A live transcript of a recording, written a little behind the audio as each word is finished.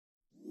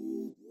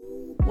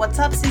What's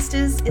up,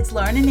 sisters? It's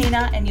Lauren and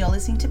Nina, and you're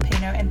listening to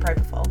Pinot and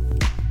Propofol.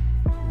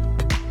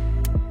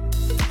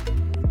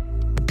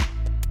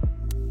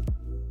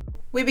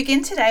 We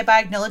begin today by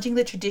acknowledging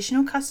the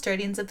traditional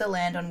custodians of the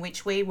land on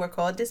which we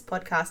record this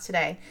podcast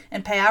today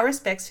and pay our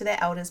respects to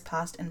their elders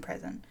past and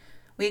present.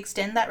 We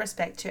extend that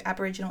respect to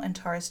Aboriginal and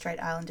Torres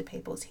Strait Islander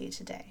peoples here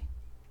today.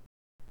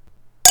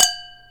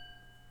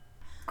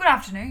 Good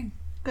afternoon.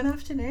 Good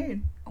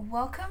afternoon.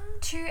 Welcome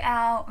to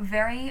our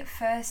very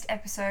first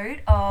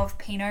episode of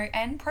Pinot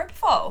and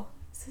Propofol.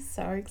 This is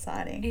so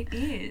exciting. It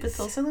is. But it's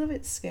also a little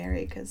bit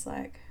scary because,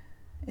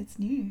 it's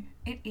new.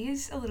 It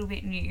is a little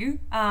bit new.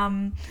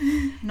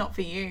 Not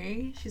for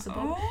you. She's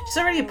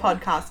already a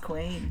podcast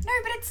queen. No,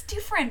 but it's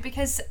different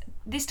because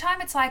this time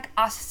it's like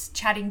us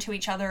chatting to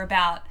each other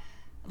about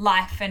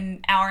life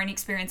and our own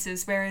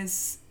experiences,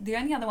 whereas the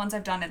only other ones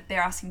I've done it,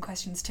 they're asking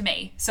questions to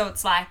me. So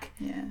it's like,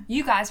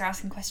 you guys are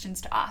asking questions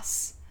to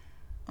us.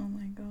 Oh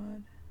my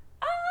god.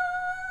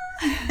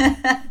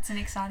 It's an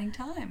exciting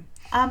time.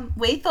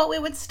 We thought we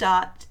would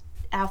start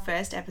our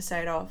first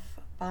episode off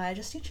by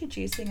just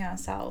introducing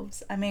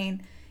ourselves. I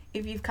mean,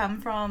 if you've come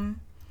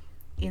from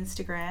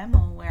Instagram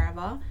or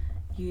wherever,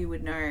 you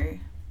would know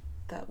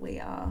that we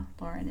are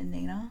Lauren and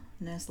Nina,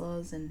 Nurse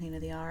Laws and Nina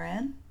the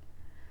RN.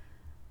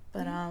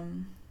 But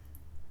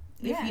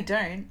if you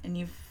don't and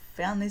you've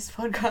found this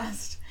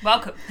podcast,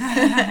 welcome. You're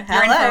in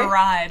for a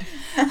ride.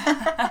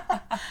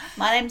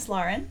 My name's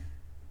Lauren.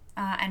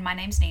 And my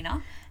name's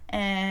Nina.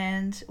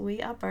 And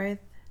we are both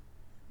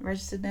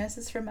registered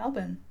nurses from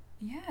Melbourne.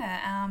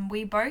 Yeah,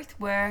 we both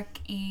work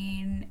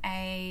in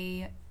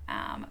a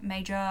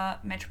major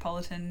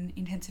metropolitan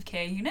intensive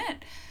care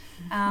unit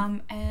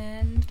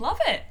and love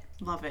it.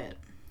 Love it.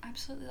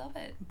 Absolutely love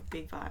it.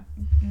 Big vibe.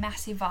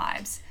 Massive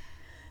vibes.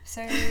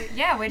 So,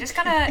 yeah, we're just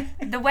going to...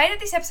 The way that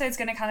this episode's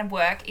going to kind of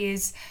work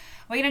is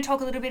we're going to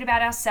talk a little bit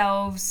about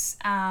ourselves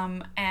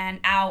and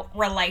our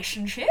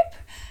relationship,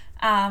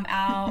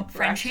 our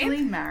friendship. We're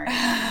actually married.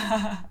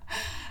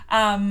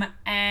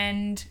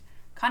 And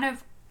kind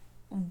of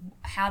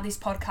how this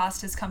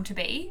podcast has come to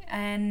be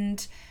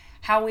and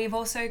how we've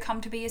also come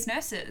to be as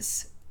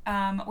nurses.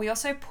 We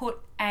also put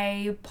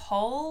a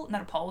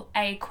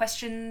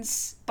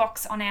questions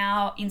box on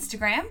our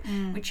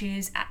Instagram, which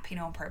is at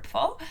Pinot and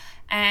Propofol.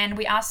 And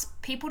we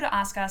asked people to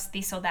ask us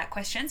this or that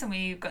questions, and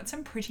we've got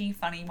some pretty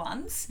funny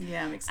ones.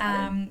 Yeah, I'm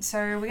excited.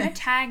 So we're going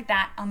to tag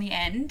that on the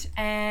end.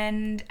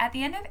 And at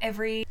the end of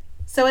every...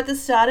 So at the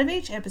start of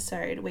each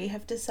episode, we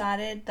have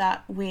decided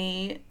that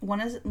we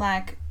want to,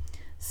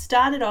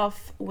 start it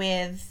off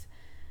with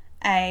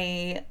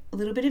a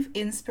little bit of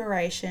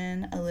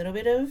inspiration, a little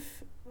bit of...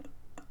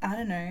 I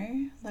don't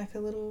know, a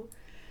little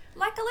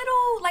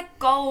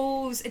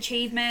goals,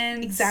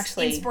 achievements,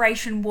 exactly,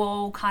 inspiration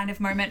wall kind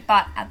of moment,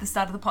 but at the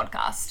start of the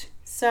podcast.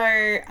 So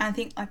I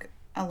think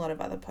a lot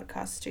of other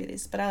podcasts do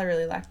this, but I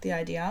really like the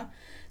idea.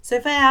 So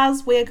for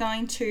ours, we're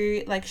going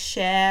to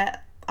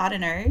share, I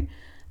don't know,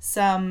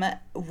 some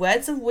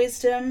words of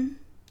wisdom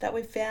that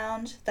we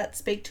found that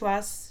speak to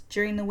us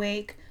during the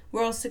week.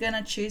 We're also going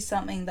to choose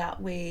something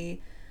that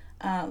we,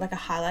 a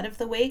highlight of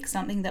the week,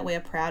 something that we are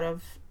proud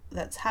of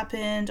that's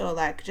happened, or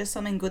just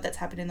something good that's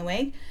happened in the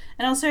week,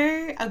 and also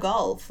a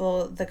goal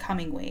for the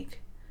coming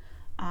week,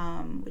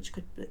 which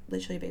could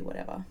literally be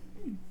whatever.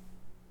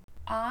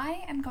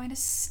 I am going to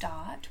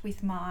start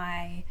with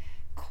my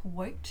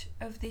quote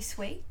of this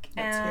week.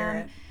 Let's hear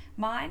it.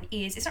 Mine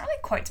is, it's not really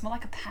a quote, it's more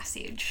like a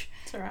passage.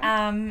 It's all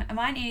right.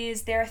 Mine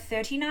is, there are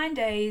 39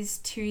 days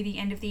to the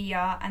end of the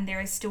year and there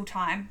is still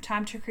time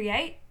to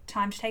create,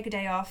 time to take a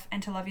day off,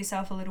 and to love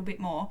yourself a little bit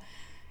more.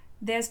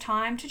 There's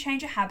time to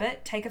change a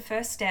habit, take a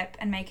first step,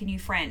 and make a new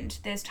friend.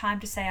 There's time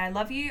to say I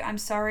love you, I'm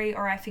sorry,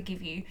 or I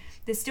forgive you.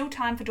 There's still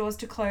time for doors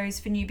to close,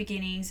 for new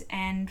beginnings,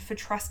 and for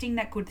trusting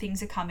that good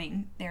things are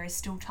coming. There is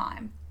still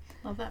time.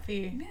 Love that for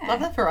you. Yeah.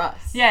 Love that for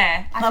us.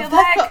 Yeah. I Love feel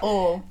that like for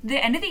all.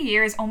 the end of the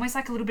year is almost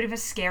like a little bit of a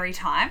scary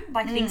time.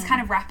 Things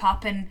kind of wrap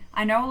up, and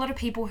I know a lot of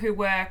people who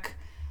work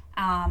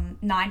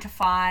 9 to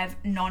 5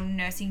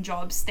 non-nursing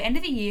jobs, the end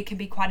of the year can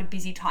be quite a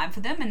busy time for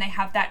them, and they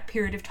have that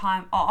period of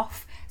time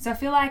off. So I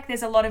feel like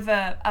there's a lot of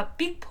a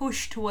big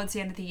push towards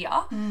the end of the year.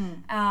 But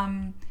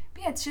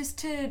yeah, it's just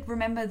to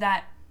remember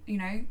that,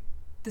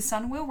 the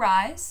sun will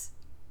rise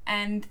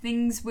and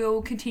things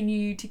will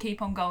continue to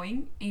keep on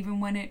going even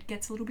when it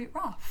gets a little bit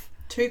rough.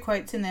 2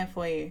 quotes in there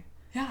for you.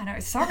 Yeah, I know.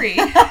 Sorry.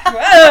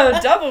 Whoa,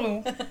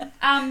 double.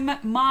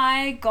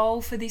 My goal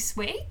for this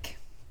week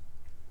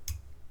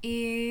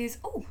is...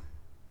 Oh,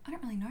 I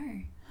don't really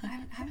know. I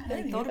haven't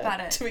really thought about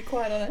it. To be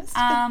quite honest.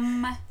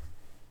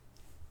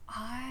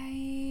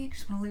 I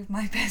just want to live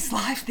my best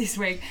life this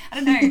week.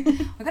 I don't know.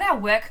 We've got our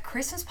work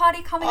Christmas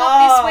party coming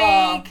up this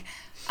week.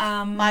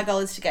 My goal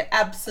is to get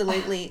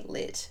absolutely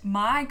lit.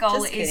 My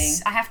goal Just is...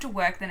 kidding. I have to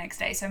work the next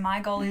day, so my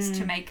goal is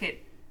to make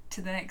it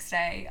to the next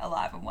day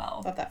alive and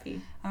well. Love that for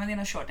you. I'm only on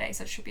a short day,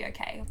 so it should be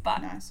okay.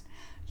 But nice.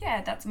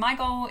 Yeah, that's my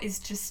goal, is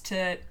just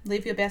to...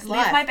 Live your best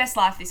life. Live my best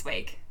life this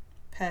week.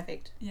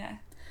 Perfect. Yeah.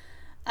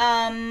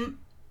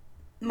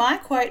 My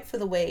quote for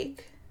the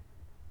week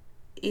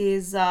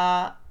is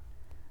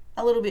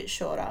a little bit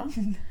shorter,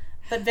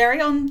 but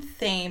very on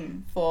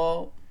theme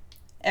for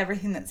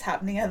everything that's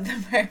happening at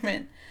the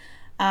moment.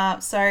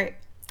 So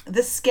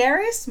the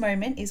scariest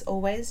moment is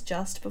always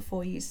just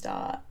before you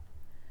start.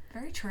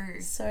 Very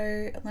true.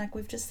 So, like,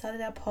 we've just started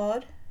our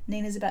pod.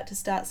 Nina's about to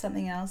start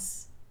something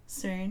else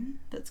soon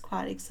that's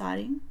quite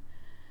exciting.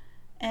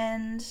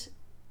 And,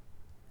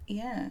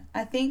 yeah,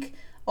 I think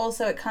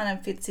also it kind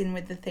of fits in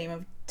with the theme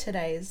of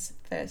today's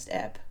first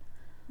ep.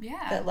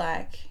 Yeah. That,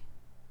 like,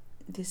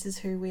 this is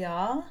who we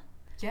are.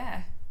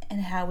 Yeah.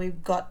 And how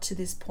we've got to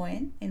this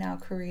point in our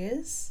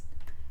careers.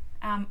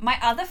 My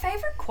other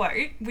favourite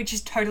quote, which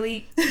is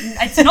totally...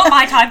 it's not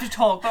my time to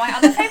talk, but my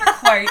other favourite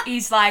quote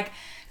is, like,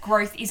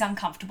 growth is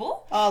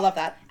uncomfortable. Oh, I love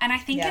that. And I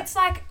think it's,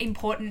 like,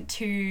 important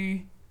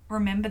to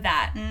remember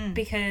that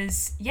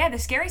because, yeah, the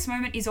scariest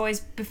moment is always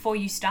before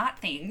you start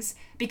things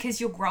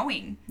because you're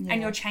growing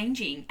and you're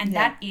changing and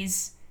that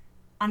is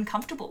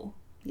uncomfortable.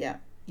 Yeah.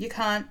 You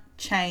can't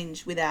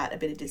change without a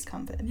bit of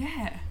discomfort.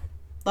 Yeah.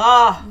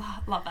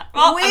 Oh, love that.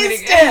 Well,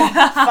 wisdom.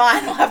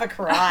 Fine, we'll have a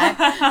cry.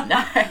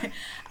 No.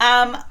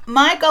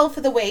 My goal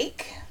for the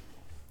week.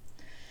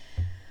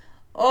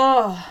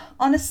 Oh,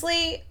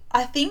 honestly,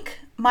 I think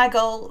my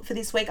goal for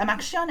this week, I'm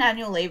actually on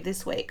annual leave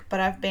this week, but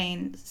I've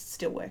been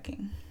still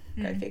working.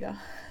 Go figure.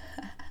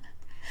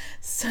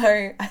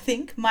 So I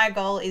think my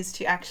goal is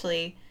to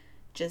actually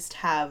just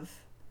have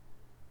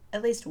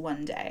at least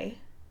one day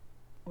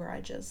where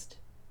I just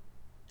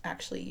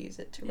actually use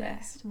it to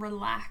rest.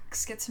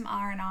 Relax, get some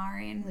R&R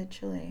in.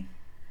 Literally.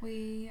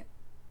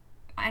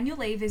 Annual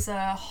leave is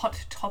a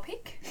hot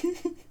topic.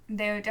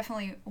 There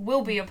definitely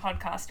will be a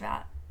podcast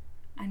about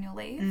annual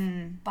leave,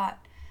 but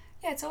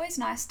yeah, it's always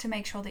nice to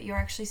make sure that you're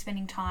actually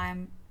spending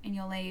time in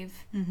your leave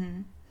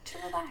to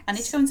relax. I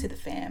need to go and see the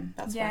fam.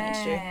 That's what I need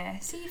to do. Yeah,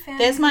 see your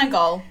family. There's my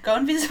goal. Go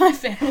and visit my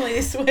family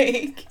this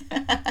week.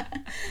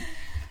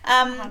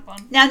 Hard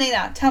one. Now,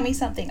 Nina, tell me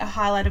something. A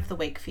highlight of the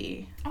week for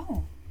you.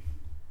 Oh.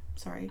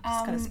 Sorry,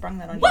 just kind of sprung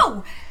that on you.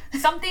 Whoa!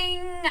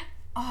 Something...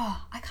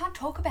 Oh, I can't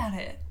talk about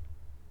it.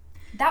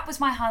 That was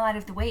my highlight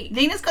of the week.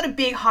 Nina's got a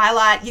big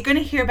highlight. You're going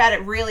to hear about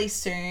it really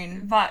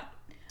soon. But...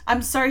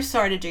 I'm so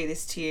sorry to do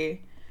this to you.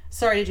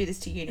 Sorry to do this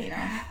to you,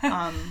 Nina.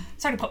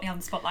 Sorry to put me on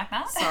the spot like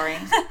that. Sorry.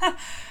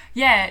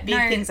 Yeah,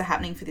 Big things are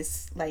happening for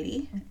this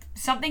lady.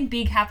 Something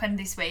big happened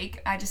this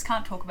week. I just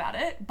can't talk about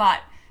it, but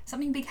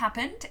something big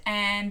happened,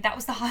 and that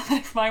was the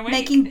highlight of my week.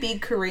 Making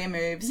big career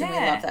moves, and we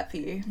love that for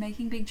you.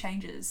 Making big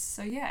changes.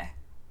 So, yeah.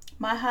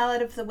 My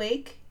highlight of the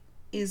week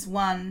is,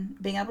 one,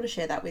 being able to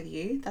share that with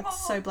you.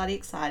 That's so bloody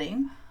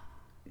exciting.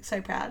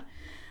 So proud.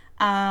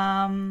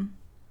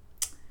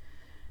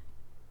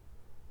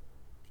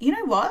 You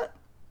know what?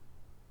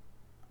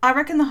 I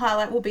reckon the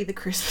highlight will be the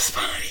Christmas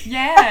party.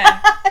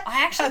 Yeah.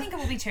 I actually think it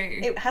will be too.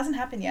 It hasn't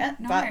happened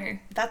yet, but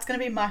that's going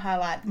to be my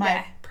highlight,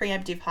 my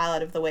preemptive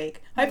highlight of the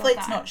week. Hopefully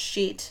it's not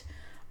shit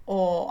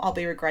or I'll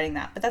be regretting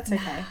that, but that's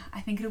okay.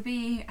 I think it'll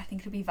be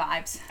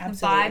vibes. Absolutely. The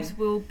vibes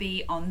will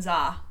be on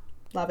za.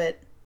 Love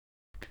it.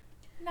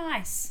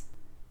 Nice.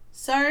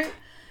 So,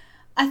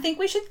 I think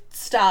we should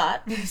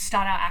start the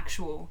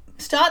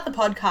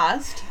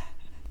podcast,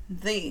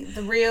 the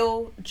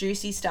real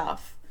juicy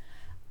stuff,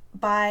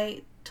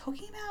 by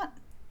talking about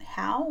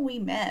how we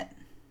met.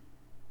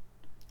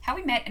 How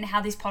we met and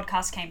how this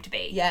podcast came to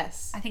be.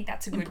 Yes. I think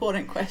that's a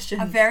important question.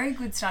 A very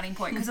good starting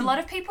point, because a lot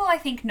of people, I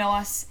think, know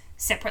us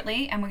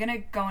separately, and we're going to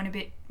go in a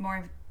bit more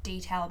of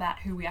detail about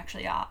who we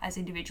actually are as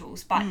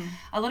individuals, but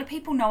a lot of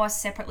people know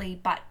us separately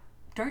but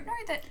don't know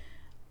that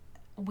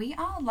we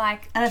are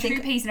like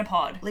two peas in a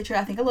pod.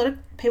 Literally, I think a lot of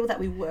people that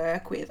we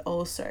work with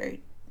also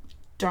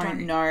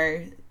don't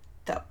know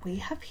that we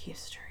have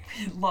history.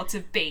 Lots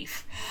of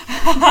beef.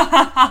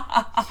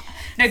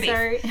 No beef.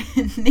 So,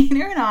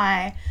 Nina and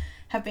I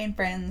have been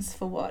friends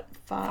for what?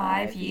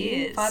 5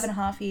 years.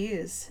 5.5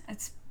 years.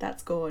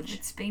 That's gorge.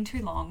 It's been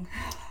too long.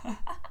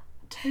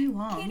 Too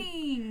long?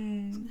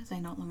 Kidding. I was going to say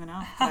not long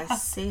enough, but I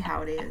see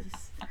how it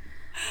is.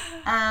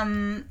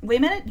 We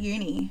met at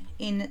uni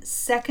in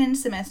second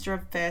semester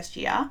of first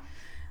year,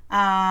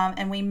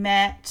 and we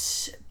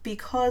met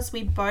because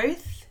we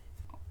both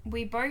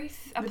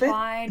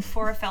applied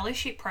for a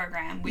fellowship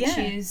program, which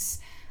is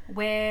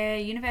where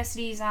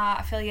universities are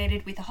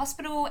affiliated with a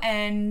hospital,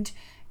 and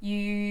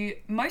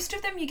most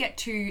of them you get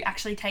to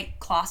actually take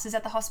classes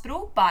at the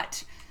hospital,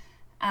 but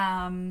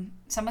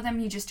some of them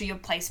you just do your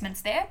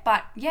placements there.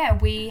 But yeah,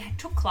 we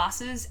took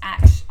classes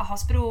at a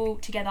hospital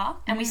together,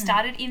 and we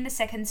started in the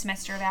second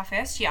semester of our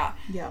first year.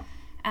 Yeah.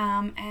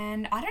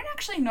 And I don't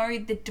actually know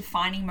the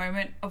defining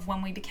moment of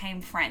when we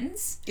became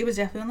friends. It was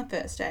definitely on the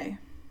first day.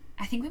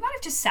 I think we might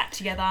have just sat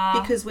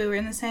together. Because we were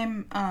in the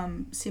same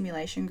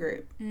simulation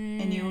group,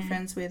 and you were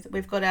friends with...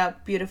 We've got our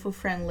beautiful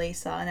friend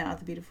Lisa and our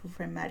other beautiful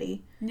friend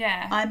Maddie.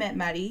 Yeah. I met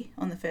Maddie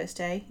on the first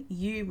day.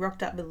 You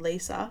rocked up with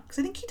Lisa, because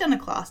I think you'd done a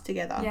class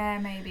together. Yeah,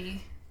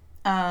 maybe.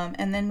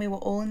 And then we were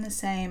all in the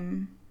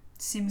same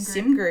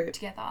sim group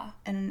together.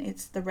 And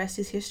the rest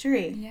is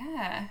history.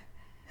 Yeah.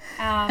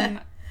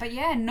 But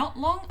yeah, not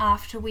long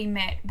after we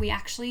met, we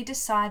actually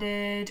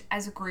decided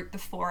as a group, the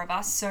four of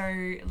us,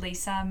 so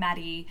Lisa,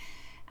 Maddie...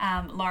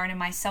 Lauren and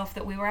myself,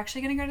 that we were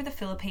actually going to go to the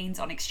Philippines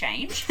on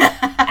exchange.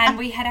 And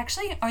we had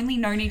actually only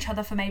known each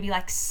other for maybe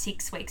like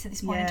 6 weeks at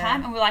this point in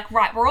time. And we're like,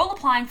 right, we're all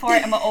applying for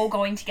it and we're all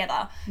going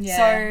together. Yeah.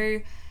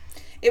 So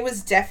it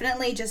was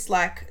definitely just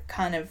like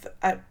kind of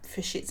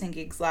for shits and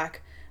gigs,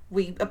 like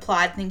we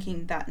applied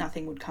thinking that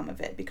nothing would come of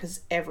it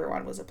because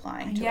everyone was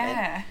applying to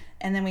it.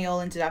 And then we all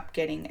ended up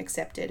getting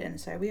accepted,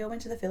 and so we all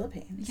went to the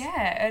Philippines.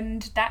 Yeah,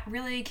 and that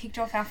really kicked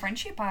off our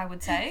friendship, I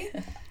would say.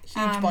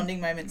 Huge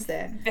bonding moments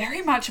there.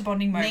 Very much a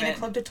bonding moment. Nina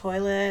clogged a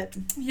toilet.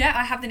 Yeah,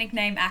 I have the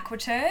nickname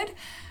Aquaturd.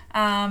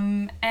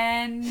 And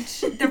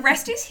the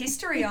rest is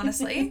history,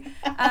 honestly.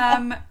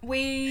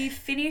 We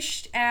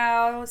finished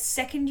our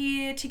second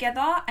year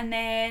together, and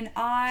then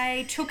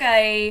I took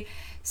a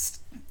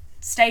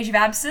stage of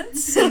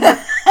absence in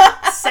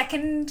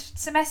second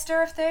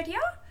semester of third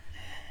year.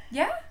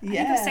 Yeah? I think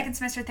it was second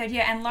semester of third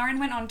year. And Lauren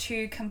went on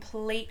to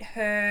complete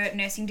her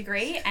nursing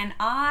degree, and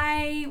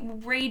I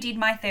redid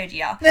my third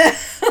year.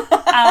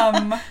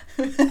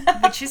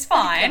 Which is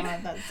fine.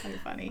 God, that's so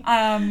funny.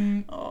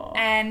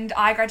 And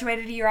I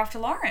graduated a year after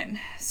Lauren.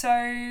 So,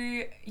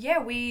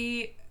 yeah,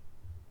 we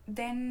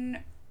were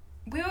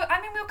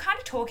kind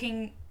of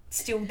talking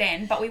still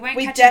then, but we weren't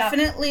catching up. We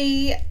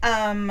definitely,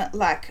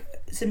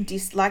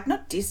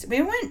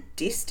 we weren't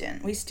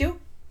distant. We still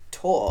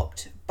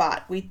talked,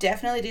 but we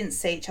definitely didn't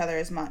see each other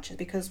as much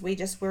because we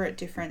just were at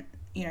different,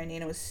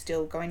 Nina was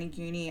still going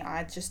to uni.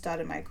 I just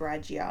started my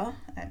grad year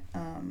at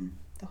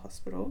the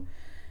hospital,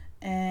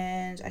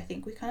 and I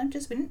think we kind of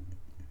just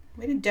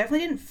definitely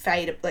didn't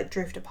fade, like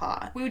drift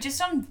apart. We were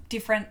just on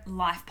different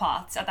life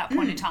paths at that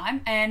point in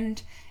time,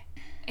 and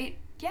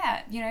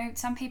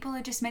some people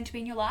are just meant to be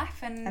in your life,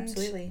 and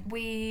absolutely.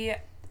 We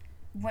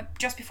went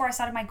just before I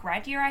started my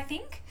grad year, I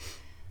think.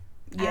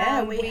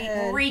 Yeah, we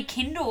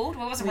rekindled.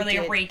 Well, it wasn't really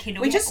a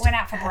rekindle. We just went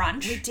out for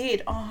brunch. We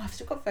did. Oh, I've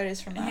still got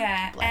photos from that.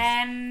 Yeah,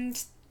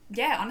 and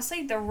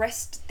honestly, the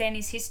rest then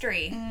is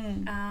history.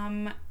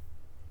 I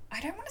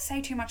don't want to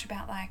say too much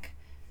about like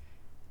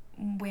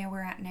where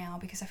we're at now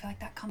because I feel like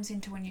that comes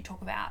into when you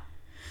talk about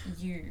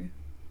you.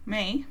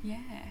 Me? Yeah.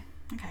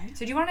 Okay.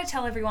 So do you want to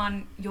tell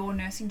everyone your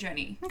nursing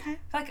journey? Okay.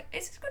 Like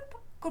it's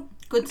a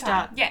good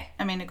start. Time. Yeah.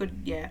 I mean, good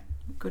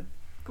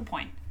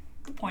point.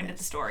 Good point of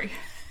the story.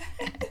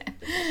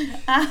 Nina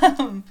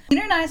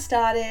and I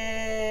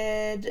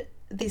started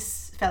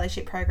this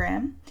fellowship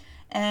program,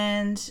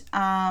 and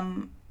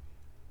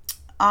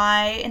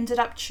I ended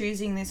up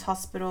choosing this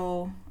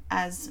hospital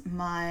as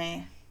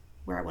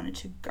where I wanted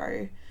to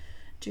go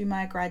do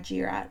my grad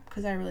year at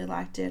because I really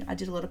liked it. I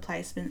did a lot of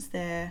placements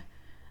there.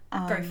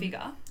 Go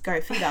figure.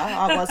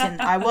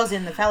 I was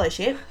in the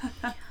fellowship.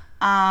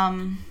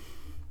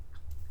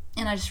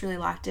 And I just really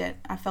liked it.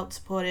 I felt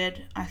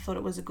supported. I thought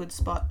it was a good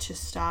spot to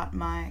start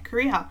my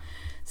career.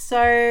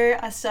 So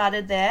I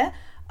started there.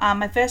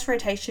 My first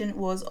rotation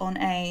was on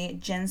a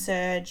gen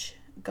surge,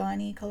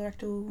 gynae,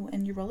 colorectal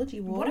and urology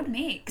ward.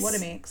 What a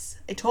mix.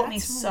 It taught me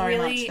so much though.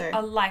 That's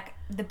really like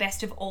the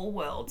best of all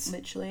worlds.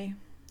 Literally.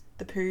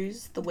 The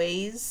poos, the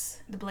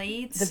wheeze. The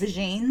bleeds. The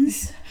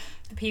vagines.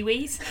 The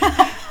pee-wees.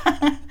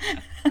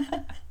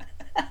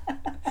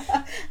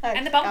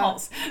 And the bum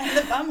holes. And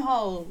the bum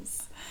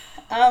holes.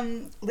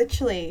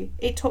 Literally,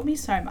 it taught me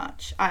so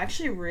much. I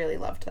actually really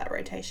loved that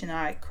rotation.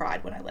 I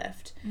cried when I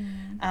left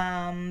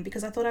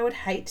because I thought I would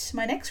hate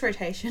my next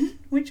rotation,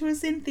 which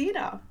was in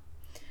theatre.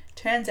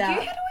 Turns out...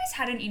 You had always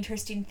had an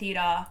interest in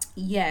theatre.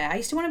 Yeah, I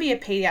used to want to be a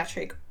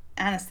paediatric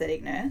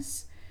anaesthetic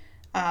nurse.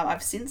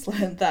 I've since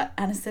learned that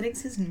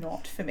anaesthetics is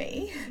not for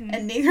me,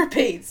 and neither are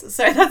peds,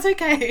 so that's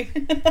okay.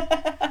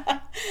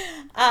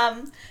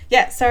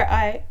 So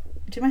I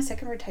did my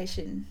second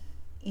rotation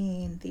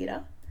in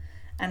theatre.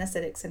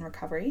 Anaesthetics and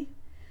recovery.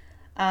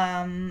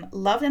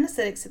 Loved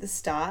anaesthetics at the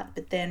start,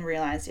 but then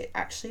realised it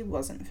actually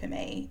wasn't for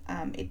me.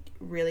 It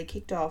really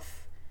kicked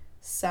off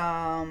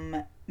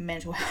some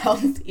mental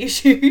health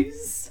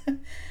issues,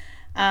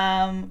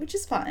 which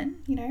is fine.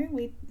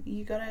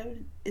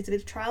 It's a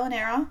bit of trial and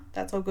error.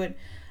 That's all good.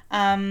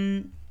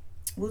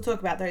 We'll talk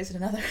about those in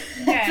another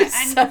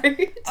episode.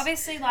 And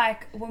obviously,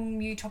 like,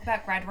 when you talk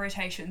about grad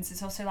rotations,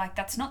 it's also like,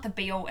 that's not the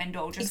be-all,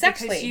 end-all. Just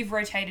because you've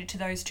rotated to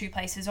those two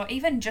places, or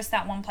even just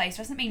that one place,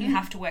 doesn't mean you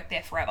have to work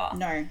there forever.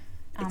 No.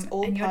 It's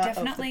all part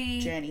of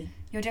the journey.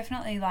 You're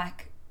definitely,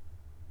 like,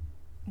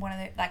 one of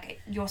the, like,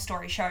 your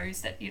story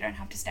shows that you don't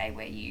have to stay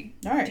where you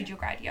did your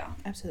grad year.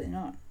 Absolutely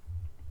not.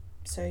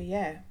 So,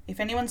 yeah. If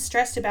anyone's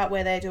stressed about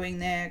where they're doing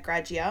their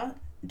grad year,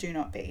 do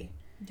not be.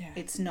 Yeah.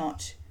 It's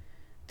not...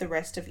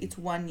 it's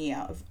 1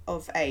 year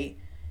of a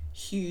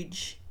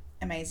huge,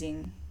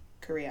 amazing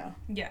career.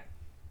 Yeah.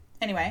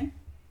 Anyway.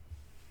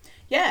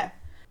 Yeah.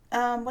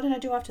 What did I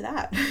do after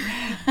that?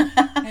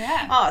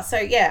 Yeah.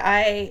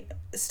 I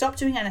stopped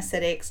doing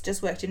anaesthetics,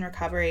 just worked in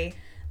recovery,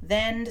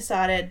 then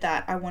decided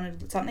that I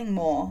wanted something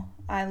more.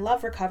 I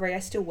love recovery. I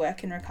still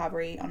work in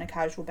recovery on a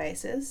casual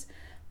basis,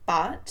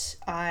 but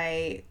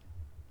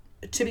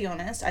to be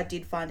honest, I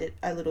did find it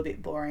a little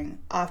bit boring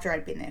after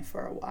I'd been there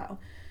for a while.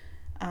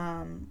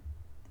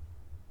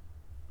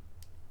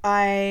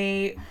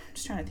 I'm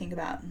just trying to think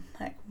about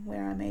like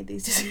where I made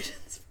these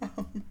decisions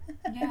from.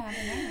 Yeah, I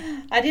don't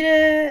know. I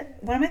did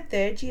one of my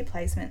third year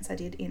placements I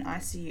did in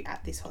ICU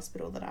at this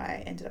hospital that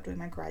I ended up doing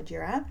my grad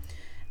year at.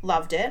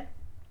 Loved it.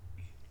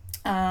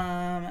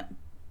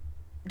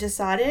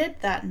 Decided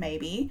that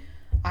maybe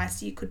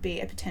ICU could be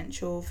a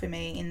potential for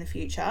me in the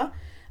future.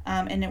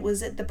 And it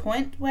was at the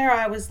point where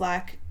I was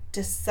like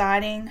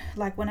deciding,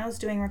 like when I was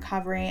doing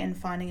recovery and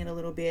finding it a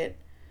little bit,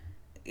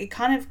 it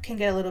kind of can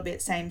get a little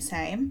bit same.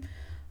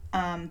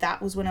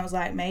 That was when I was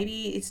like,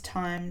 maybe it's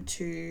time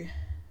to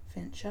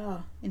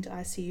venture into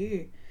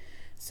ICU.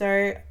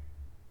 So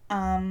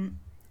I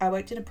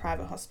worked in a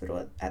private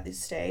hospital at this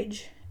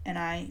stage, and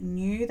I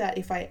knew that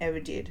if I ever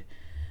did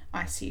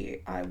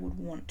ICU, I would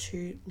want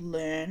to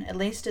learn, at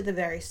least at the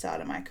very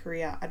start of my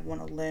career, I'd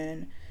want to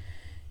learn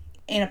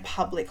in a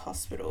public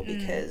hospital,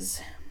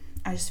 because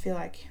I just feel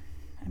like,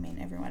 I mean,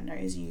 everyone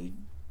knows you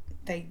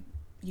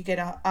get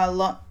a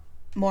lot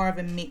more of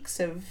a mix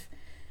of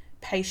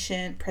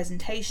patient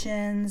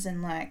presentations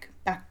and like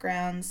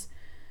backgrounds.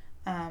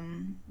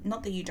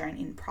 Not that you don't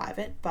in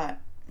private, but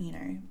you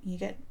know,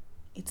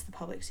 it's the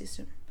public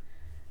system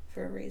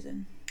for a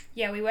reason.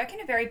 Yeah, we work in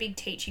a very big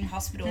teaching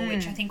hospital,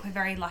 which I think we're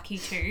very lucky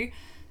to.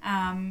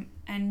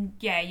 And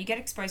yeah, you get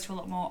exposed to a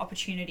lot more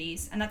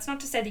opportunities. And that's not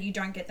to say that you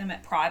don't get them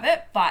at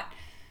private, but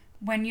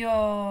when you're...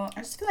 I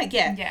just feel like,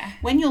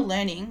 when you're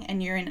learning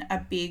and you're in a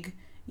big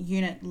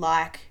unit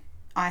like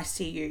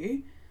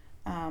ICU,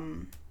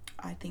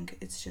 I think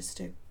it's just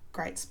a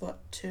great spot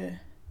to...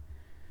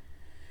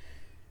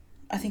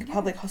 I think a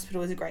public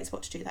hospital is a great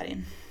spot to do that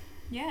in.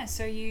 Yeah,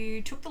 so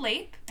you took the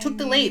leap.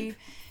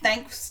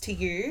 Thanks to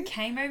you.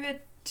 Came over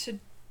to...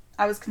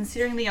 I was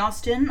considering the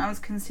Austin. I was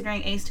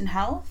considering Eastern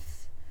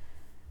Health.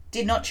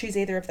 Did not choose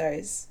either of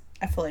those.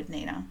 I followed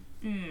Nina.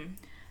 And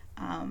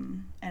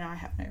I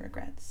have no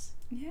regrets.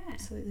 Yeah.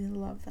 Absolutely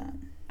love that.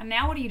 And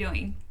now what are you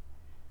doing?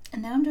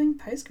 And now I'm doing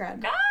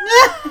postgrad.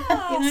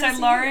 So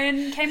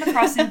Lauren came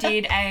across and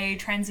did a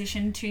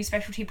transition to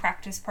specialty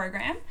practice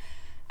program.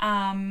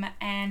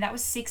 And that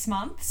was 6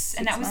 months.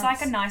 And that was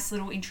like a nice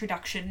little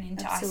introduction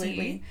into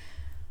ICU.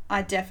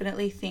 I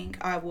definitely think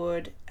I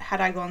would, had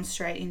I gone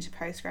straight into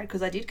postgrad,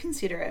 because I did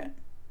consider it.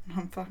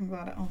 I'm fucking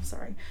glad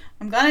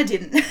I'm glad I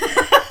didn't.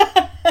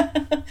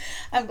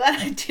 I'm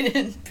glad I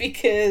didn't,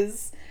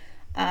 because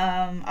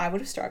I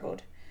would have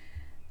struggled.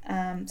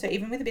 So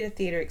even with a bit of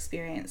theatre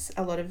experience,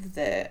 a lot of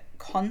the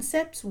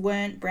concepts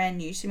weren't brand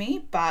new to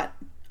me, but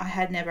I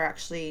had never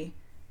actually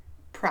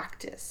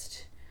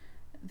practiced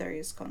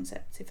those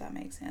concepts, if that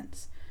makes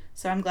sense.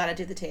 So I'm glad I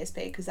did the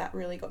TSP, because that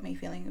really got me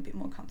feeling a bit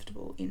more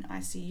comfortable in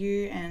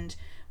ICU and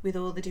with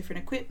all the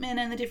different equipment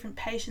and the different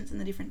patients and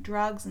the different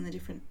drugs and the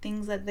different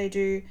things that they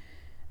do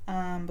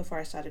before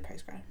I started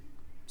postgrad.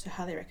 So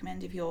highly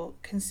recommend, if you're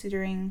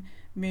considering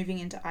moving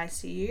into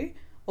ICU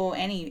or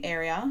any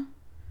area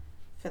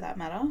for that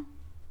matter,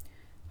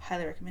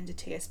 highly recommend a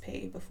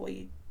TSP before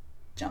you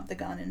jump the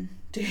gun and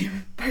do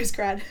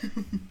postgrad.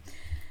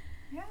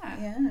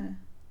 Yeah.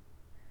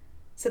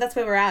 So that's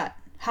where we're at.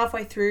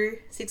 Halfway through,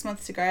 6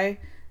 months to go.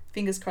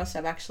 Fingers crossed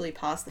I've actually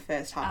passed the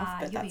first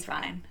half, but that's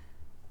fine.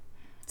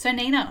 So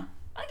Nina,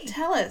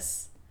 tell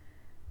us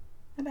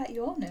about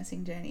your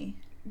nursing journey.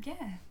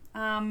 Yeah.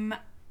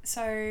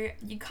 So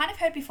you kind of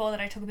heard before that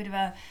I took a bit of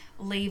a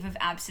leave of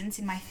absence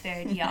in my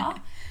third year.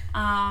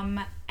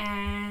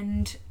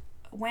 And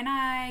when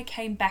I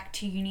came back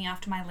to uni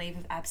after my leave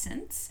of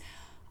absence,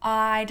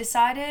 I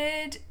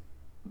decided,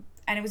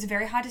 and it was a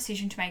very hard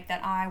decision to make,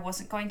 that I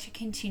wasn't going to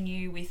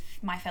continue with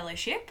my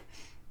fellowship,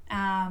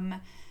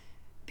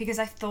 because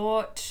I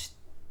thought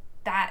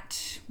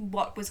that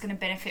what was going to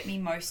benefit me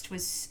most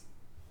was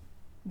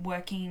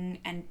working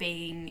and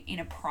being in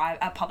a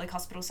public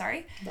hospital.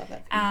 Love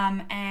that.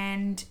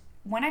 And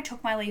when I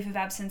took my leave of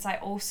absence, I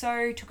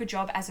also took a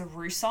job as a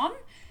Ruson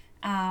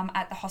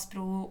at the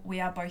hospital we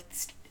are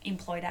both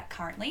employed at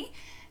currently.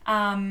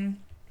 And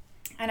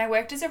I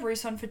worked as a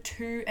Ruson for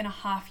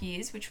 2.5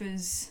 years, which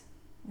was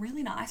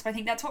really nice. But I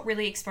think that's what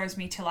really exposed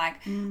me to like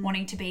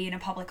wanting to be in a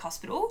public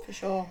hospital. For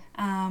sure.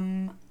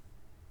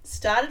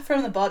 Started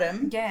from the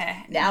bottom.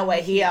 Yeah. Now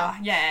we're here.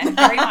 Yeah,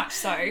 very much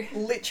so.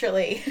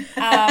 Literally.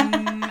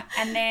 And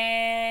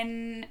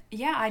then,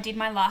 I did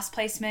my last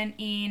placement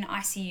in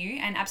ICU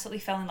and absolutely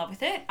fell in love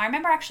with it. I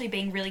remember actually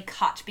being really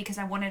cut because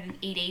I wanted an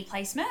ED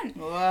placement.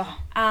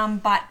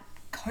 But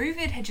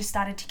COVID had just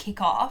started to kick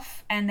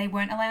off and they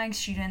weren't allowing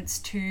students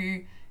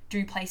to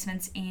do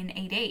placements in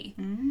ED.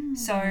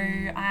 So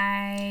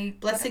I...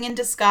 Blessing in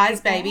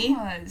disguise, baby.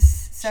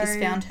 So she's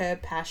found her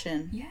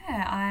passion.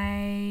 Yeah,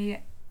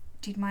 I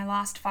did my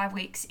last 5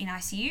 weeks in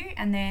ICU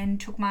and then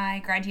took my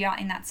grad year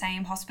in that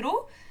same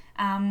hospital.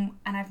 And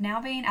I've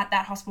now been at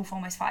that hospital for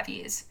almost 5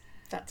 years.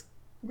 That's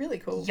really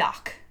cool.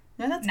 Yuck.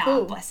 No, that's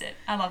cool. Bless it.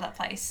 I love that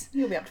place.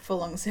 You'll be up to full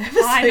long service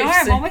I leave know,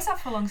 soon. I'm almost up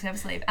for long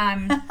service leave.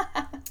 And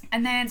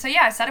then,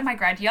 I started my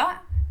grad year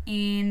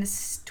in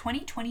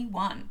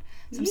 2021.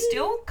 So I'm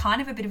still kind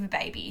of a bit of a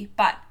baby,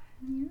 but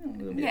A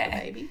little bit of a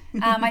baby.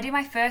 I did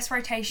my first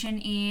rotation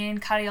in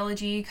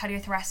cardiology,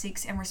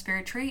 cardiothoracics, and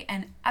respiratory,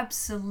 and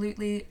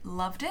absolutely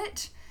loved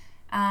it.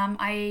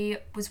 I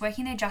was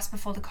working there just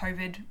before the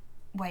COVID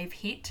wave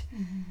hit.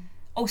 Mm-hmm.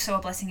 Also a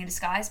blessing in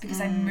disguise because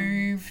I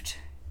moved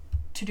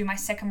to do my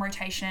second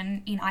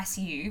rotation in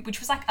ICU, which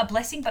was like a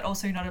blessing but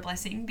also not a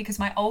blessing because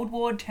my old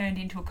ward turned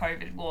into a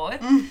COVID ward,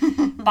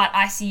 but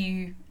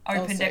ICU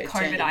opened a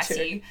COVID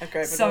ICU.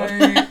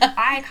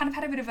 I kind of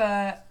had a bit of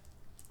a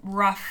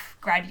rough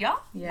grad year.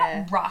 Yeah.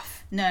 Not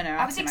rough. No,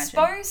 I was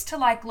exposed to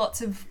like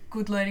lots of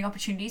good learning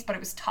opportunities, but it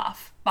was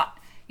tough. But,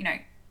 you know,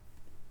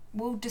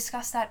 we'll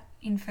discuss that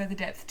in further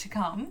depth to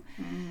come.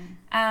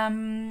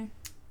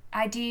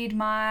 I did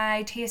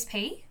my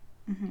TSP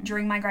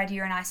during my grad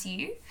year in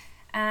ICU,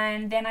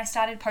 and then I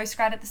started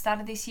postgrad at the start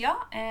of this year,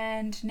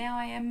 and now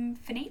I am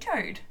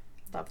finitoed.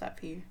 Love that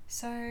for you.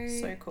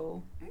 So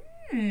cool.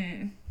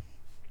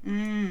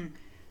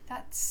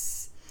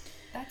 That's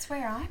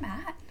where I'm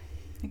at.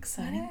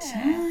 Exciting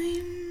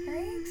time.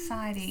 Very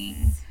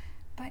exciting.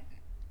 But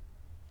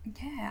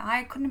yeah,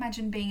 I couldn't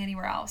imagine being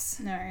anywhere else.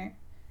 No.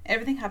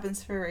 Everything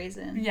happens for a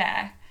reason.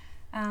 Yeah.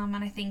 And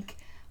I think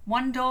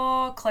one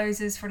door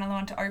closes for another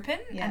one to open.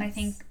 Yes. And I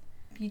think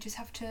you just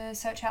have to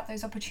search out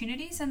those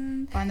opportunities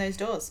and find those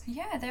doors.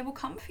 Yeah, they will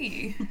come for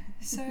you.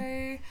 So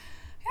yeah,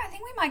 I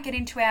think we might get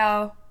into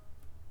our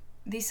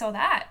this or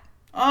that.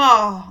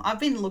 Oh, I've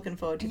been looking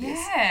forward to this.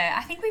 Yeah,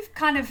 I think we've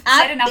kind of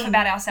said enough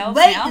about ourselves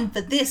now. Waiting for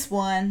this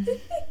one.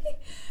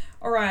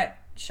 All right,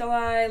 shall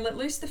I let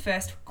loose the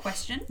first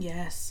question?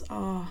 Yes.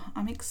 Oh,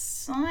 I'm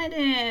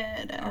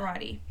excited.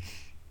 Alrighty.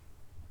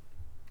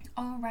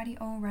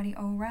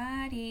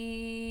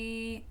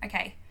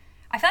 Okay.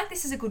 I feel like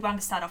this is a good one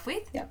to start off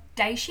with. Yep.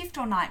 Day shift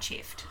or night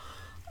shift?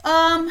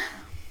 I'm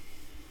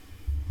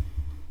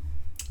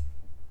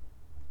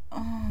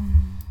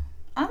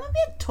a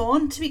bit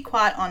torn, to be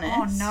quite honest.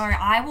 Oh no,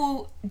 I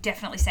will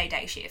definitely say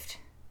day shift.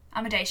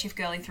 I'm a day shift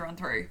girly through and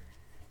through.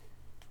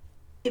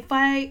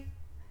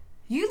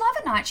 You love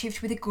a night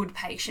shift with a good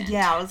patient.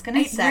 Yeah, I was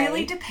going to say. It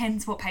really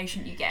depends what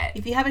patient you get.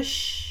 If you have a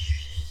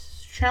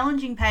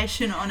challenging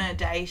patient on a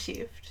day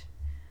shift,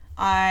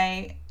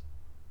 I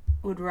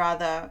would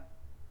rather...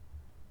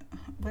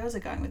 Where was I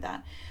going with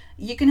that?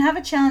 You can have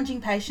a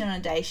challenging patient on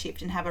a day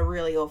shift and have a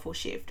really awful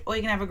shift. Or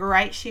you can have a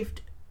great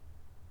shift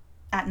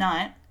at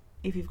night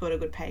if you've got a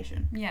good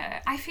patient.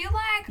 Yeah. I feel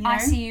like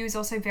ICU is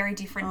also very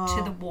different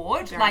to the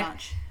ward. Very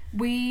much.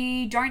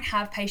 We don't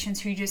have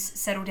patients who just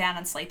settle down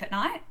and sleep at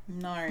night.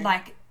 No.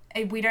 Like,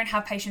 we don't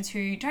have patients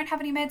who don't have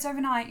any meds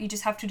overnight. You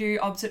just have to do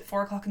obs at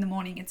 4 o'clock in the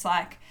morning. It's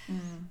like,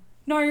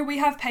 no, we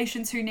have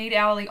patients who need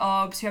hourly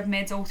obs, who have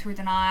meds all through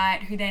the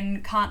night, who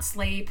then can't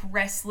sleep,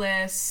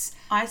 restless.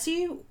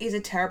 ICU is a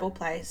terrible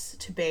place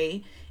to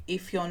be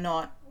if you're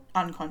not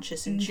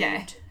unconscious and tubed.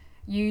 Yeah.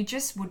 You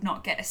just would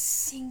not get a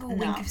single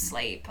wink of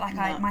sleep. Like,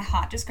 my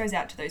heart just goes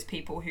out to those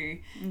people who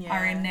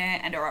are in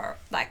there and are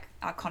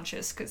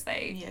conscious because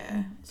they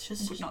it's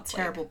just would not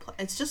terrible.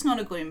 It's just not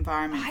a good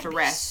environment for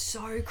rest.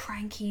 I'd be so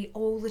cranky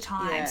all the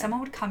time. Yeah. Someone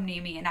would come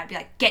near me and I'd be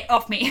like, get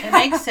off me. It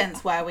makes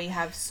sense why we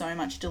have so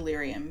much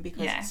delirium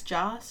because it's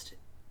just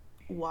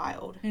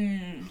wild.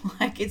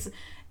 Like, it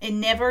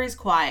never is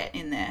quiet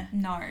in there.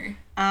 No.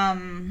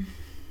 All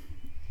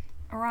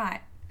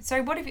right.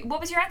 So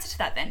what was your answer to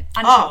that then?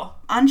 Unsure. Oh,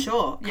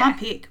 unsure. Can't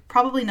pick.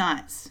 Probably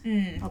nights.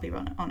 I'll be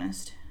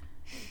honest.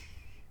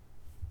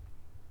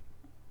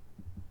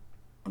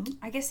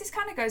 I guess this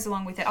kind of goes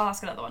along with it. I'll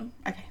ask another one.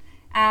 Okay.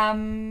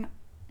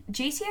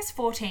 GCS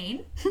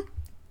 14,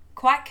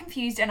 quite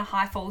confused and a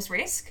high falls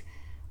risk,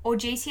 or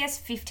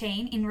GCS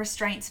 15 in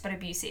restraints but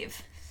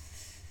abusive?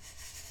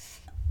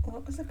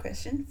 What was the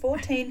question?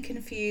 14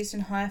 confused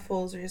and high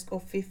falls risk, or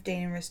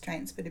 15 in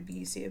restraints but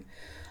abusive?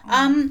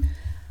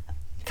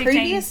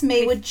 Previous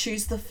me would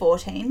choose the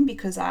 14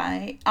 because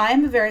I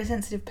am a very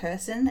sensitive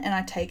person and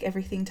I take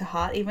everything to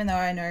heart, even though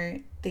I know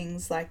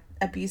things like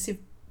abuse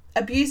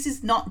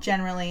is not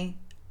generally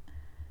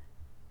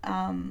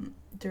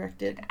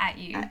directed at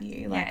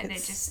you. Like,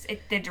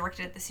 they're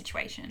directed at the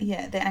situation.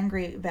 Yeah, they're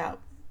angry about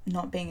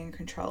not being in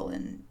control,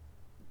 and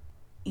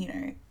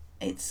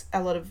it's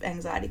a lot of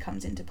anxiety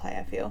comes into play,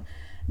 I feel.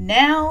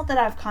 Now that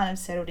I've kind of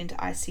settled into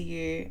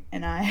ICU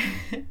and I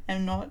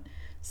am not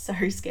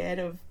so scared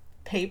of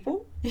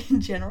people in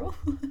general,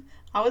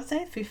 I would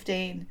say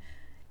 15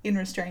 in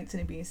restraints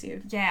and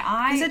abusive.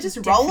 Yeah, because they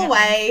just roll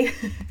away.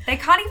 They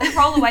can't even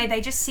roll away.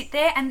 They just sit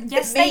there and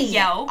they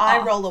yell. I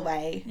roll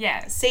away.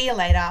 Yeah. See you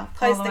later.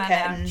 Close the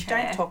curtain.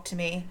 Don't talk to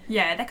me.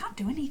 Yeah, they can't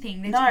do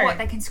anything.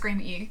 They can scream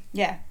at you.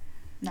 Yeah,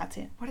 that's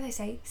it. What do they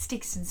say?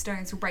 Sticks and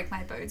stones will break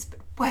my bones, but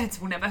words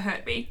will never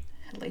hurt me.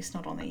 At least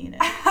not on the unit.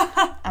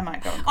 I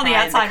might go and cry on the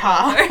outside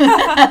in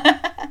the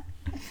car.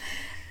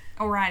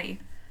 Alrighty.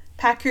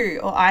 PACU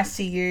or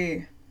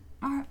ICU?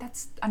 Oh,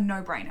 that's a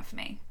no-brainer for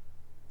me.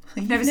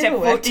 You've never stepped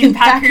foot in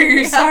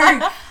PACU, so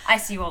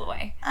ICU all the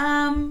way.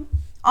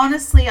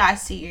 Honestly,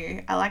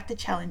 ICU. I like the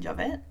challenge of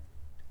it.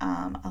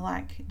 I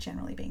like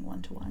generally being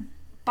 1-to-1.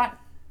 But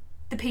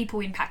the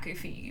people in Paku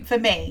for you. For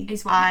me,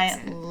 is what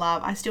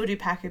I still do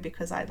Paku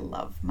because I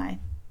love my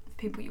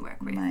people you work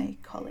with. My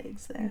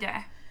colleagues there.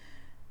 Yeah.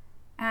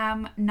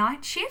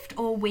 Night shift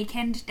or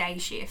weekend day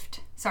shift?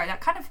 Sorry,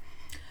 that kind of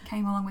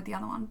came along with the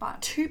other one,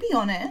 but... To be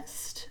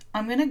honest,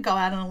 I'm going to go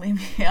out on a limb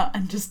here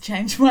and just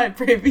change my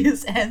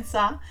previous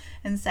answer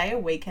and say a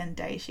weekend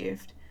day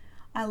shift.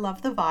 I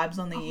love the vibes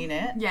on the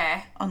unit.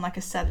 Yeah. On like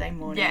a Saturday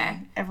morning. Yeah.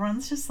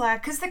 Everyone's just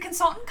like... Because the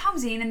consultant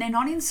comes in and they're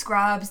not in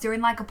scrubs, they're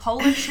in like a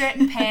polo shirt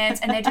and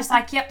pants, and they're just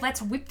like, yep,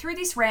 let's whip through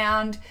this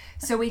round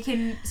so I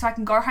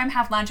can go home,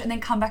 have lunch, and then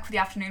come back for the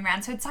afternoon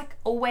round. So it's like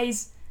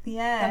always...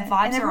 Yeah. The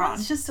vibes and are on.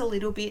 everyone's just a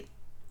little bit...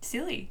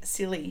 Silly.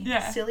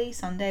 Yeah. Silly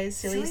Sundays,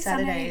 silly Saturdays.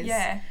 Sunday,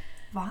 yeah.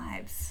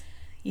 Vibes.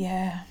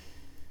 Yeah.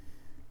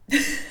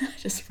 I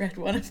just read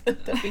one of them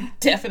that we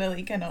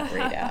definitely cannot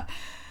read out.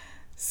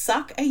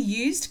 Suck a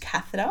used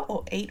catheter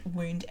or eat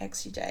wound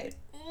exudate?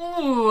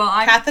 Ooh,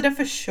 catheter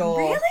for sure.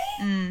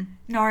 Really?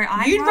 No,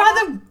 You'd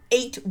rather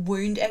eat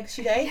wound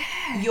exudate?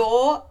 Yeah.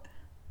 You're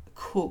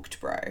cooked,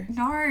 bro.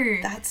 No.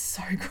 That's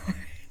so gross.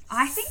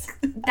 I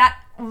think that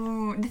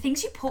the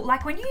things you pull,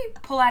 like when you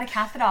pull out a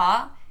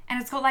catheter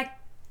and it's got like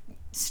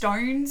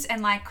stones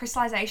and like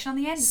crystallization on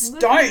the end.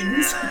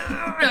 Stones?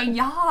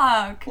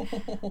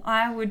 Yuck.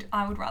 I would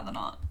rather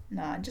not.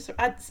 No,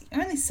 I'm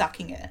only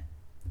sucking it.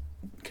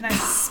 Can I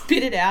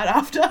spit it out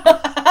after?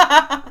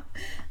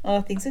 Oh,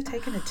 things have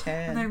taken a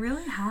turn. They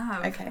really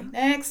have. Okay,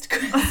 next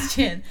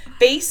question.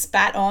 Be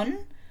spat on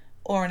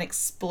or an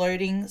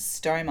exploding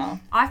stoma?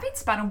 I've been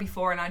spat on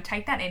before and I'd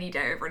take that any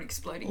day over an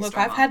exploding stoma. Look,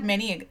 I've had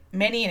many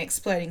an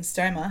exploding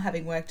stoma,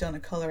 having worked on a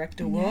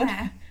colorectal ward.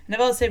 And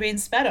I've also been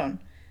spat on.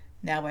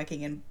 Now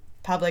working in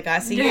public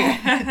ICU.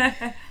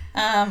 Yeah.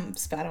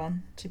 Spat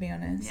on, to be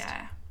honest.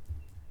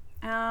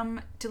 Yeah.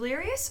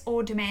 Delirious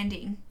or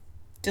demanding?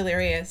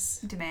 Delirious.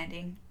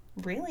 Demanding.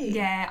 Really?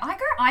 Yeah.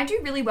 I do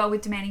really well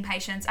with demanding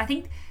patients. I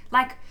think,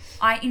 like,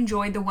 I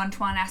enjoy the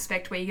one-to-one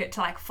aspect where you get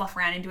to, like, fluff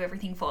around and do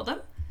everything for them.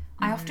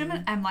 I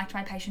often am like to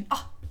my patient,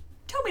 oh,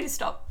 tell me to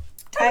stop.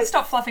 Tell me to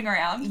stop fluffing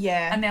around.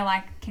 Yeah. And they're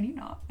like, can you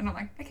not? And I'm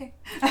like, okay.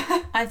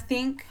 I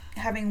think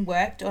having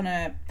worked on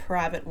a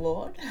private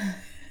ward,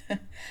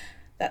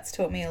 that's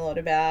taught me a lot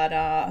about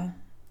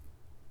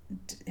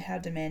how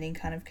demanding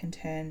kind of can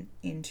turn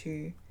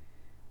into,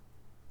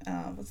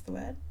 what's the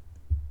word?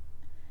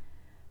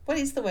 What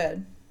is the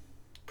word?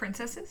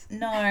 Princesses?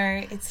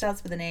 No, it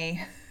starts with an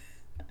E.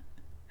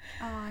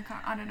 Oh,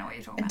 I don't know what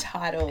you're talking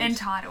Entitled. about.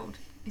 Entitled.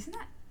 Isn't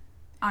that?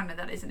 Oh, no,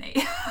 that is an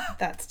E.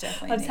 That's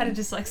definitely I just had a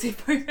dyslexia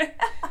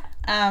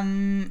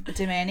moment.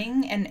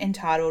 Demanding and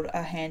entitled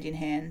are hand in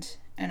hand.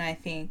 And I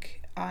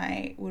think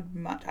I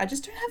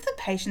just don't have the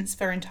patience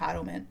for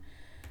entitlement.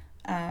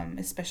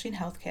 Especially in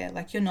healthcare.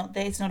 Like, you're not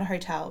there, it's not a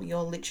hotel.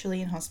 You're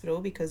literally in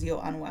hospital because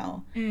you're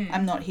unwell.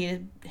 I'm not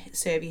here to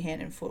serve you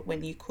hand and foot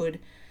when you could,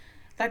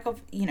 like,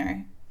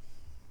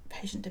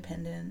 patient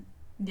dependent,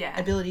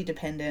 ability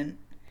dependent.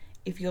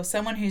 If you're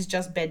someone who's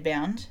just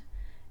bedbound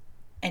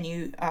and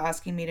you are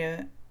asking me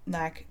to,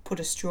 like, put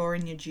a straw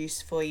in your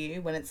juice for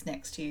you when it's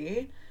next to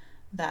you,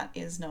 that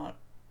is not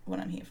what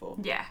I'm here for.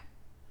 Yeah.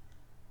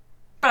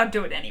 But I'll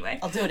do it anyway.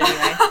 I'll do it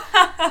anyway.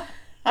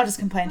 I'll just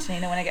complain to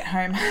Nina when I get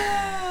home.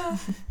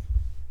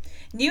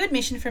 New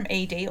admission from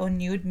ED or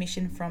new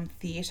admission from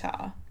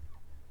theatre?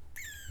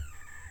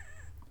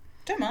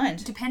 Don't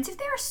mind. Depends if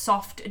they're a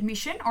soft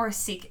admission or a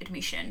sick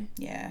admission.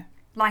 Yeah.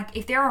 Like,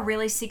 if they're a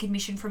really sick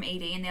admission from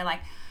ED and they're like,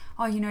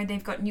 oh,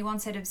 they've got new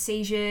onset of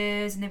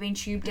seizures and they've been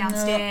tubed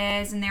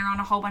downstairs and they're on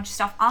a whole bunch of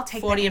stuff, I'll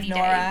take 40 that of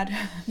any NORAD. day.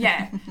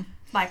 Yeah.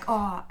 Like,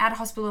 out of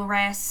hospital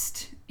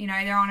arrest,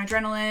 they're on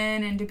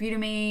adrenaline and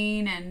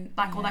dobutamine and,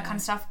 like, all that kind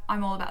of stuff.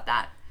 I'm all about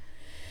that.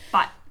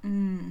 But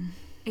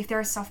if they're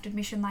a soft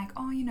admission, like,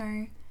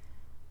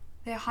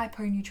 they're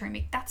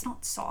hyponatremic, that's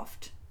not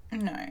soft.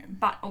 No.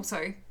 But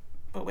also...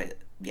 But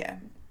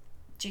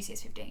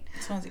GCS 15.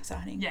 Sounds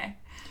exciting. Yeah.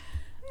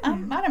 I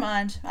don't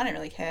mind. I don't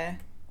really care.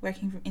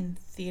 Working in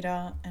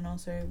theatre and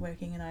also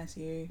working in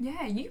ICU.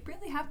 Yeah, you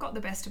really have got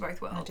the best of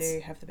both worlds. I do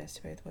have the best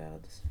of both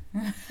worlds.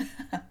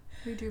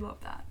 We do love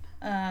that.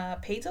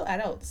 Peds or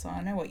adults? So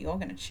I know what you're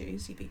going to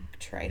choose, you big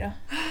traitor.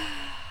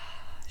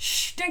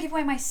 Shh, don't give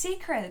away my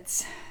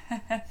secrets.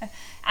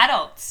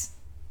 Adults.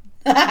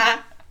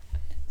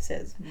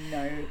 Says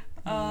no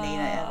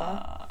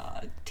Nina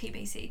ever.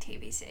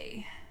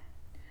 TBC.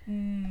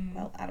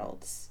 Well,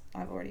 adults.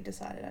 I've already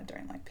decided I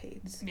don't like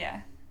peds.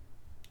 Yeah.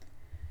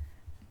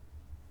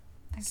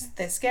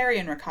 They're scary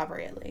in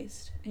recovery, at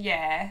least.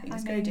 Yeah.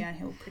 Things go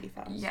downhill pretty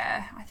fast.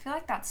 Yeah. I feel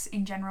like that's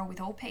in general with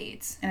all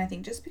peds. And I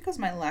think just because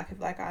my lack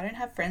of, I don't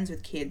have friends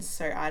with kids,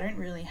 so I don't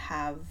really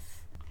have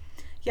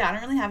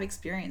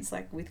experience,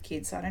 with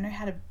kids, so I don't know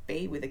how to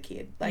be with a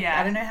kid.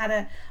 I don't know how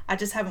to, I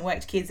just haven't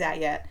worked kids out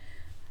yet.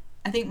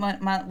 I think one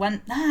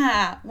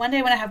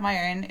day when I have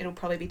my own, it'll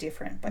probably be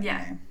different, but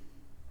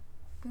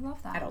we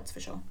love that. Adults for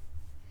sure.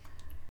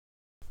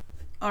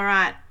 All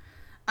right.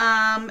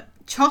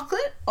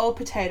 Chocolate or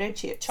potato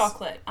chips?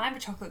 Chocolate. I'm a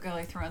chocolate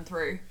girly through and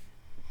through.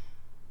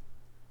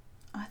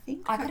 I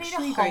think I could eat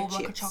a whole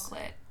block of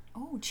chocolate.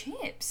 Oh,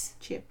 chips.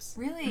 Chips.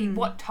 Really?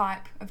 What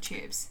type of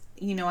chips?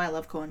 You know I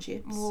love corn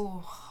chips.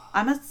 Oh,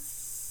 I'm a...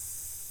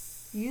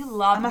 you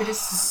love I'm a a- bit of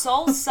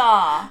salsa.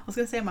 I was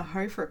going to say I'm a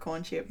hoe for a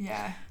corn chip.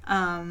 Yeah.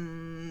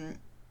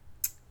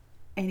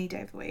 Any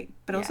day of the week.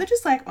 But Yeah. also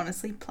just like,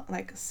 honestly,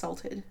 like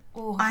salted.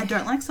 Oh, I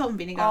don't like salt and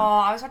vinegar. Oh,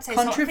 I was about to say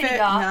salt and vinegar.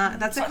 Nah,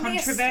 that's Salt a and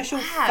vinegar controversial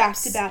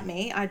slaps. fact about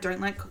me. I don't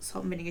like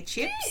salt and vinegar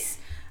chips.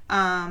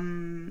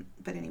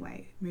 But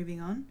anyway, moving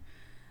on.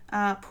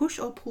 Push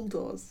or pull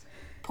doors?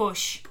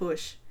 Push.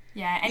 Push.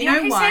 Yeah, You anyone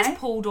know who why? says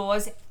pull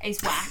doors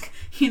is whack.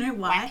 You know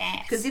why? Whack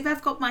ass. Because if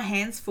I've got my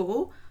hands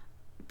full,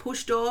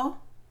 push door,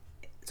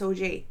 it's all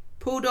G.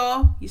 Pull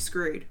door, you're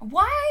screwed.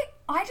 Why?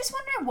 I just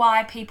wonder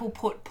why people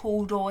put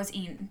pull doors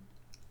in.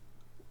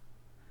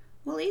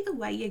 Well, either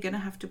way, you're going to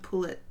have to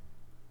pull it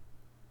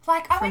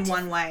Like I from went to,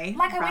 one way,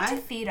 like I right?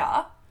 went to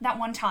theatre that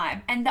one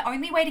time, and the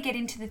only way to get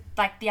into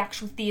the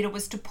actual theatre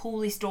was to pull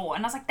this door,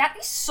 and I was like, that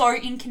is so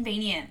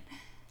inconvenient.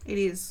 It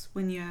is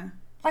when you're...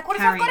 Like, what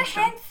if I've got a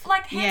carrying handful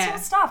Yeah.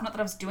 of stuff? Not that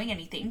I was doing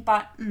anything,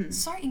 but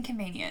so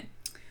inconvenient.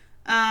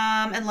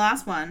 And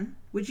last one.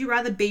 Would you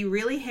rather be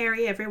really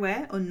hairy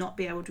everywhere or not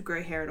be able to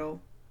grow hair at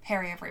all?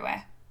 Hairy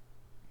everywhere.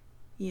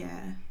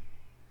 Yeah.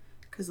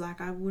 Because,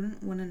 like, I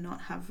wouldn't want to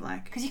not have,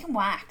 like, Because you can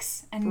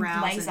wax and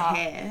brows laser. and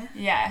hair.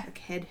 Yeah. Like,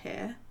 head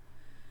hair.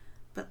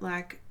 But,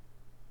 like,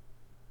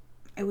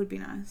 it would be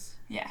nice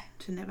Yeah.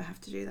 to never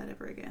have to do that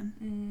ever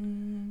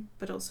again.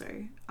 But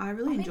also, I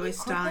really I mean, enjoy you could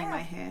styling wear my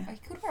hair. You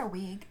could wear a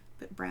wig.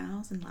 But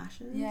brows and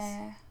lashes?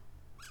 Yeah.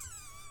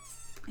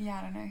 Yeah,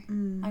 I don't know.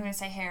 I'm going to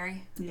say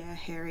hairy. Yeah,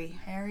 hairy.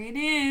 Hairy it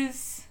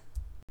is.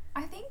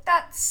 I think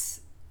that's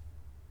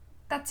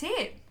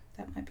it.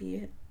 That might be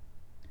it.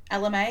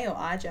 LMA or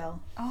eye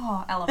gel?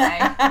 Oh,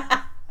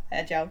 LMA.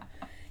 Hair gel.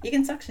 You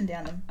can suction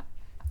down them.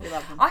 We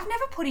love them. I've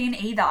never put in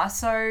either,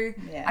 so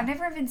Yeah. I've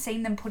never even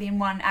seen them put in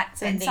one at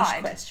It's a niche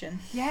bedside. question.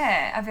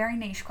 Yeah, a very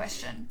niche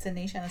question. It's a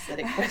niche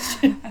anesthetic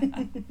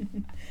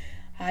question.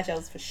 Eye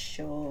gels for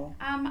sure.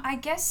 I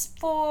guess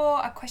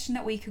for a question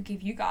that we could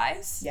give you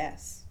guys.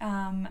 Yes.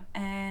 And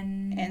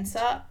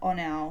Answer on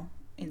our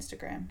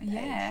Instagram page.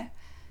 yeah.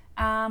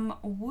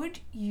 Would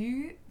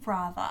you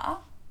rather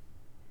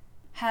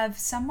have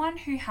someone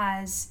who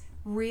has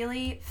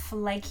really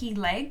flaky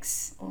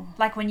legs,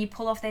 like when you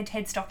pull off their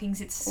Ted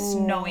stockings it's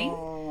snowing,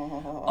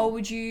 or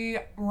would you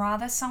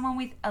rather someone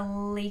with a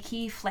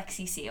leaky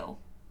flexi seal?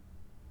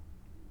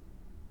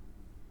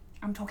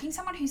 I'm talking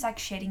someone who's like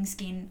shedding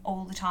skin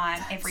all the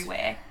time,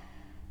 everywhere.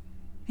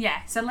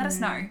 Yeah, so let us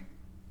know.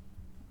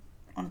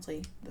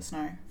 Honestly, the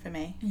snow for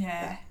me.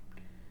 Yeah.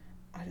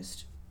 But I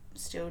just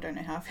still don't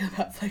know how I feel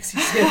about flexi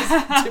seals.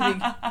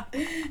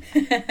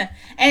 To be...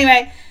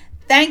 Anyway,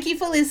 thank you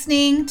for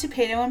listening to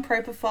Pinot and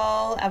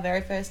Propofol, our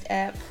very first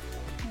ep.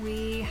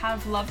 We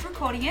have loved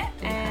recording it,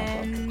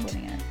 and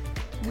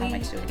Can't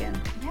wait to do it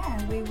again.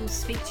 yeah, we will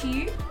speak to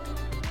you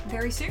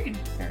very soon.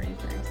 Very,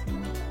 very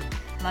soon.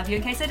 Love you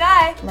in case I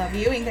die. Love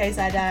you in case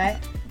I die.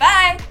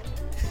 Bye.